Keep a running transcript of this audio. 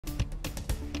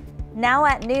Now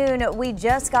at noon, we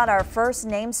just got our first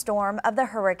named storm of the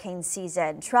hurricane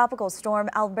season. Tropical storm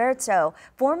Alberto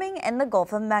forming in the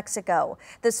Gulf of Mexico.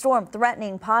 The storm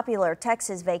threatening popular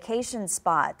Texas vacation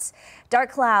spots.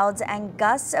 Dark clouds and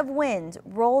gusts of wind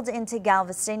rolled into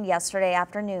Galveston yesterday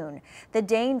afternoon. The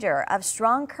danger of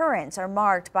strong currents are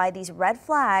marked by these red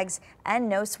flags and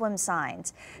no swim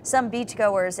signs. Some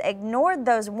beachgoers ignored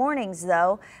those warnings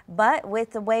though, but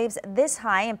with the waves this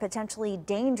high and potentially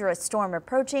dangerous storm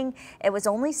approaching, it was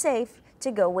only safe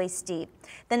to go waist deep.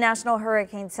 The National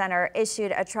Hurricane Center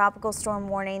issued a tropical storm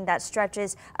warning that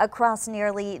stretches across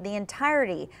nearly the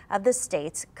entirety of the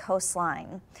state's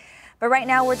coastline. But right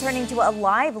now we're turning to a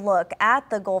live look at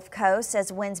the Gulf Coast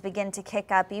as winds begin to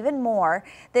kick up even more.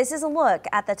 This is a look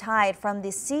at the tide from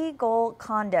the Seagull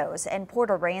condos in Port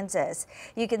Aransas.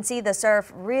 You can see the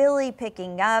surf really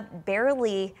picking up,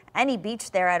 barely any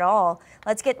beach there at all.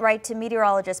 Let's get right to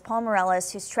meteorologist Paul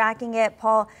Morales, who's tracking it.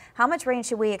 Paul, how much rain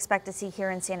should we expect to see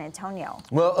here in San Antonio?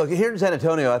 Well, here in San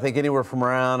Antonio, I think anywhere from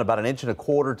around about 1.25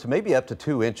 inches to maybe up to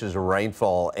 2 inches of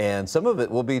rainfall, and some of it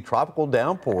will be tropical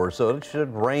downpours, so it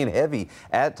should rain heavy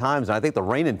at times. And I think the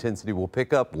rain intensity will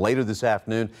pick up later this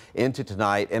afternoon into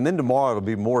tonight, and then tomorrow it'll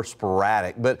be more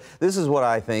sporadic. But this is what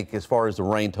I think as far as the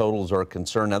rain totals are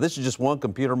concerned. Now, this is just one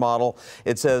computer model.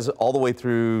 It says all the way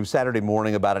through Saturday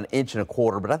morning about 1.25 inches,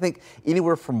 but I think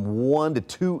anywhere from 1 to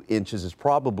 2 inches is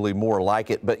probably more like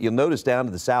it. But you'll notice down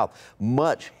to the south,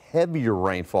 much heavier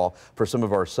rainfall for some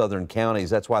of our southern counties.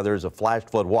 That's why there's a flash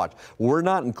flood watch. We're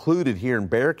not included here in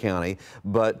Bexar County,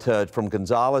 but from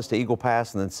Gonzales to Eagle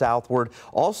Pass and then southward.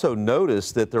 Also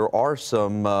notice that there are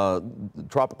some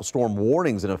tropical storm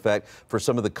warnings in effect for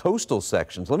some of the coastal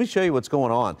sections. Let me show you what's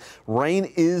going on.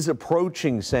 Rain is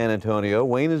approaching San Antonio.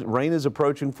 Rain is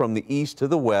approaching from the east to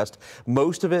the west.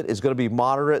 Most of it is going to be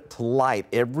moderate to light.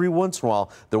 Every once in a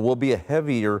while, there will be a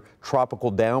heavier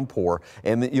tropical downpour.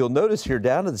 And you'll notice here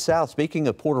down to the south, speaking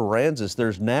of Port Aransas,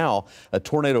 there's now a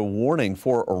tornado warning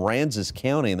for Aransas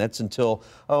County, and that's until,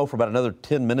 for about another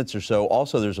 10 minutes or so.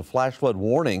 Also, there's a flash flood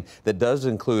warning that does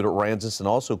include Aransas and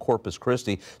also Corpus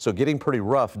Christi, so getting pretty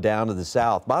rough down to the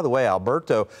south. By the way,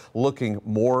 Alberto looking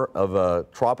more of a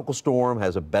tropical storm,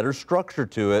 has a better structure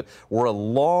to it. We're a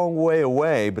long way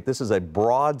away, but this is a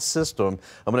broad system.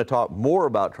 I'm going to talk more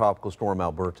about Tropical Storm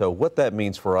Alberto, what that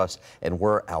means for us, and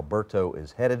where Alberto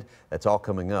is headed. That's all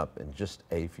coming up in just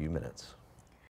a few minutes.